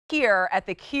here at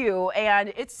the Q,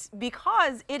 and it's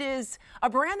because it is a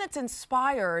brand that's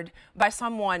inspired by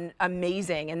someone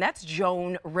amazing, and that's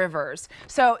Joan Rivers.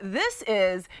 So this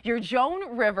is your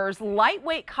Joan Rivers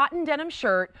lightweight cotton denim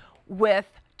shirt with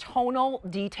tonal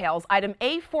details. Item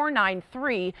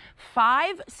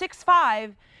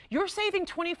A493565. You're saving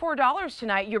 $24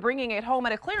 tonight. You're bringing it home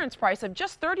at a clearance price of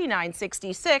just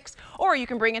 $39.66, or you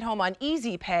can bring it home on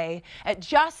Easy Pay at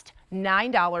just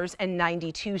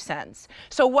 $9.92.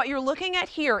 So what you're looking at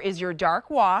here is your dark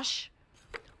wash.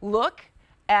 Look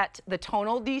at the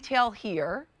tonal detail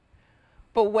here,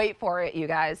 but wait for it, you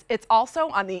guys. It's also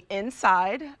on the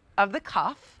inside of the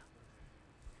cuff.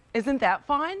 Isn't that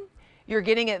fun? You're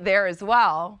getting it there as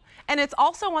well. And it's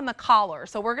also on the collar.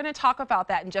 So we're going to talk about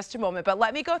that in just a moment, but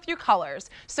let me go through colors.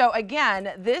 So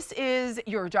again, this is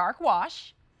your dark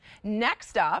wash.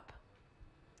 Next up,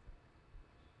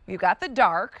 we've got the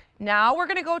dark. Now we're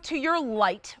going to go to your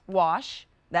light wash.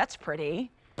 That's pretty.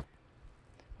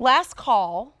 Last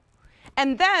call.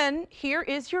 And then here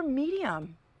is your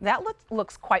medium. That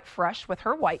looks quite fresh with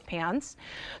her white pants.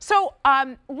 So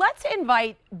let's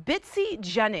invite Bitsy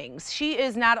Jennings. She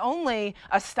is not only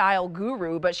a style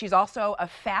guru, but she's also a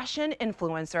fashion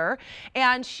influencer.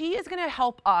 And she is going to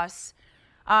help us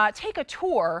take a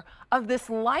tour of this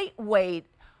lightweight,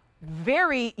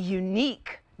 very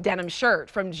unique denim shirt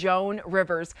from Joan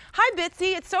Rivers. Hi,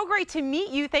 Bitsy. It's so great to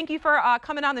meet you. Thank you for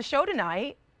coming on the show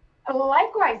tonight.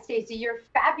 Likewise, Stacey, you're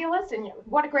fabulous, and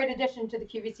what a great addition to the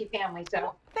QVC family.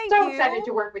 So, Thank you. Excited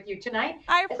to work with you tonight.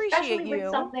 I appreciate especially you.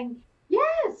 With something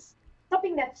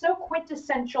that's so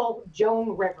quintessential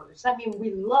Joan Rivers. I mean, we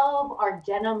love our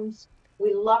denims,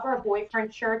 we love our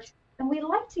boyfriend shirts, and we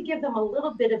like to give them a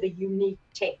little bit of a unique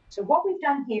take. So what we've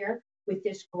done here with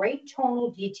this great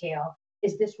tonal detail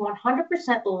is this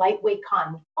 100% lightweight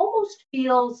cotton. Almost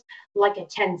feels like a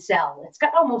tencel. It's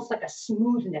got almost like a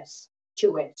smoothness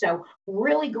to it. So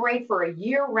really great for a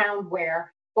year-round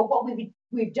wear. But what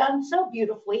we've done so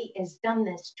beautifully is done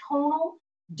this tonal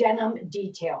denim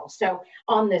detail. So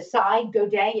on the side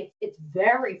godet, it's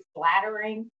very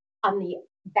flattering. On the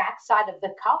back side of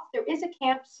the cuff, there is a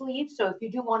camp sleeve. So if you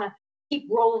do want to keep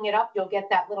rolling it up, you'll get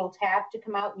that little tab to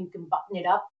come out and you can button it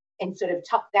up and sort of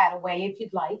tuck that away if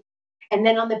you'd like. And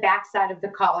then on the back side of the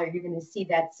collar, you're going to see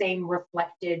that same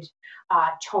reflected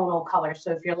tonal color.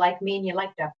 So if you're like me and you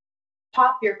like to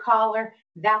pop your collar,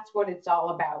 that's what it's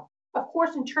all about. Of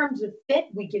course, in terms of fit,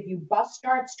 we give you bust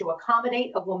starts to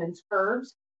accommodate a woman's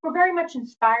curves. We're very much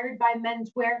inspired by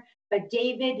menswear, but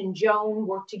David and Joan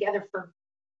worked together for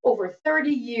over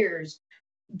 30 years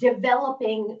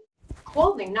developing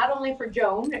clothing, not only for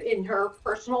Joan in her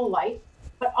personal life,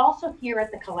 but also here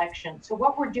at the collection. So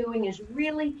what we're doing is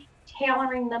really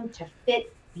tailoring them to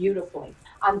fit beautifully.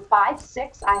 On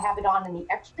 5'6", I have it on in the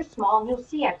extra small, and you'll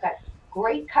see I've got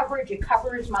great coverage. It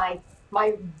covers my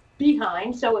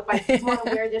behind. So if I want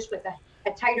to wear this with a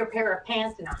tighter pair of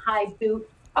pants and a high boot,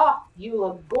 oh, you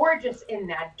look gorgeous in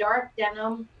that dark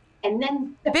denim. And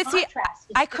then the Bitsy, contrast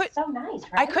is so nice,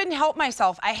 right? I couldn't help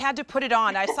myself. I had to put it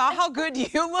on. I saw how good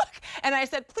you look, and I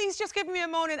said, please just give me a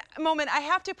moment. I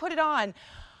have to put it on.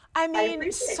 I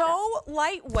mean, so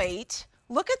lightweight.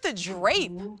 Look at the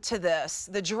drape to this.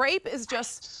 The drape is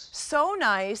just so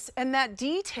nice, and that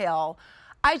detail.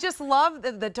 I just love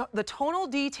the tonal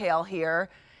detail here.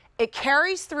 It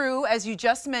carries through, as you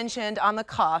just mentioned, on the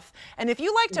cuff. And if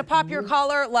you like to pop your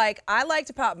collar like I like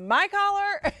to pop my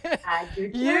collar,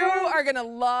 you are going to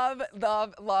love,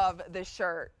 love, love this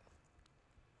shirt.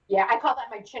 Yeah, I call that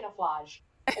my chiniflage.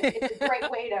 It's a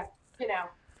great way to,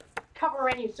 cover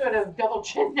any sort of double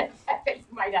chin that you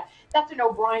might have. That's an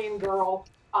O'Brien girl.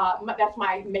 That's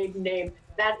my maiden name.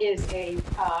 That is a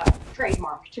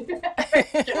trademark.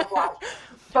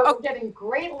 So we're getting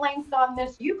great length on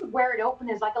this. You could wear it open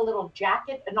as like a little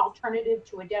jacket, an alternative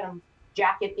to a denim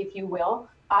jacket, if you will.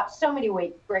 So many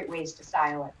great ways to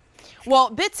style it. Well,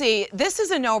 Bitsy, this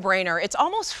is a no-brainer. It's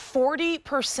almost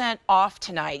 40% off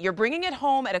tonight. You're bringing it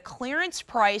home at a clearance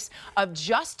price of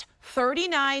just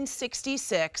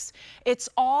 $39.66. It's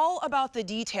all about the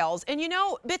details. And you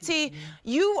know, Bitsy,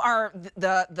 you are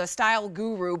the style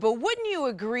guru, but wouldn't you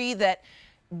agree that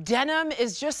denim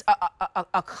is just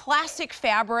a classic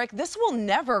fabric? This will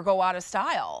never go out of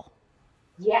style.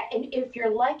 Yeah, and if you're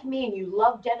like me and you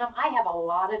love denim, I have a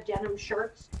lot of denim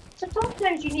shirts. So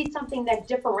sometimes you need something that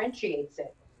differentiates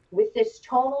it. With this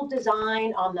tonal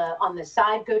design on the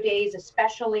side godets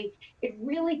especially, it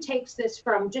really takes this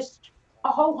from just a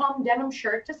ho-hum denim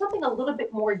shirt to something a little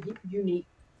bit more unique.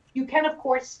 You can, of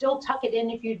course, still tuck it in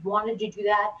if you wanted to do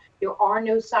that. There are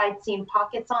no side seam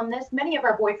pockets on this. Many of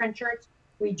our boyfriend shirts,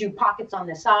 we do pockets on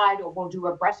the side, or we'll do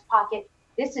a breast pocket.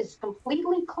 This is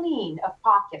completely clean of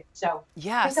pockets. So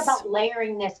Yes. think about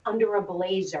layering this under a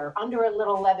blazer, under a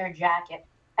little leather jacket.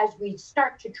 As we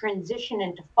start to transition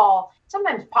into fall,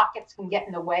 sometimes pockets can get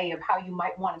in the way of how you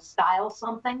might want to style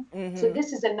something. So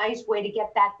this is a nice way to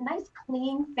get that nice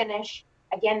clean finish.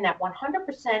 Again, that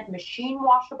 100% machine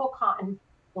washable cotton,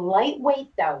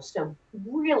 lightweight though. So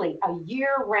really a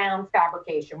year-round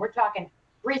fabrication. We're talking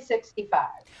 365.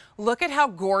 Look at how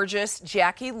gorgeous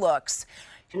Jackie looks.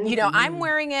 You know, I'm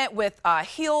wearing it with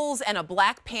heels and a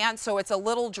black pant, so it's a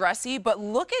little dressy, but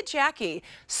look at Jackie.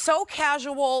 So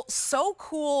casual, so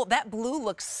cool. That blue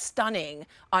looks stunning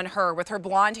on her with her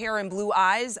blonde hair and blue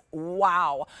eyes.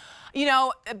 Wow. You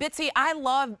know, Bitsy, I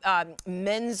love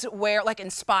menswear, like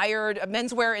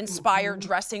menswear inspired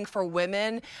dressing for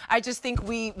women. I just think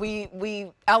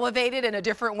we elevate it in a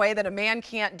different way that a man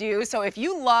can't do. So if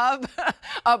you love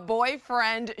a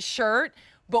boyfriend shirt,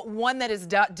 but one that is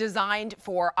designed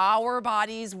for our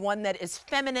bodies, one that is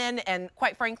feminine and,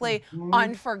 quite frankly,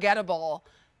 unforgettable,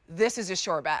 this is a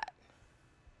sure bet.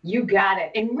 You got it.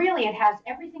 And really, it has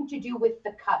everything to do with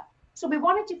the cut. So we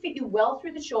want it to fit you well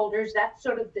through the shoulders. That's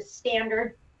sort of the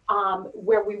standard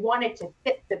where we want it to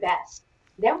fit the best.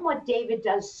 Then what David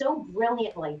does so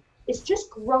brilliantly is just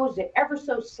grows it ever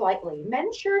so slightly.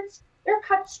 Men's shirts, they're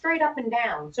cut straight up and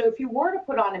down. So if you were to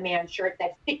put on a man's shirt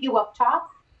that fit you up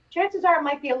top, chances are it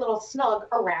might be a little snug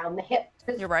around the hips.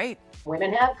 You're right.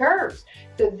 Women have curves.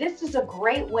 So this is a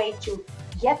great way to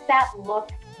get that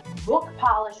look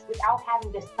polished without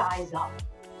having to size up,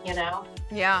 you know?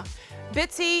 Yeah.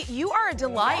 Bitsy, you are a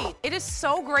delight. It is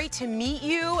so great to meet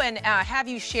you and have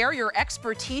you share your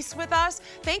expertise with us.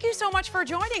 Thank you so much for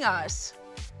joining us.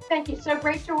 Thank you. So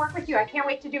great to work with you. I can't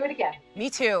wait to do it again. Me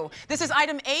too. This is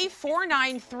item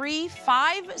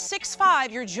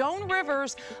A493565, your Joan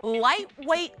Rivers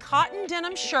lightweight cotton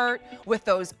denim shirt with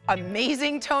those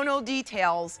amazing tonal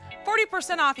details.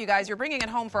 40% off, you guys. You're bringing it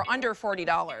home for under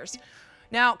 $40.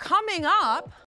 Now, coming up,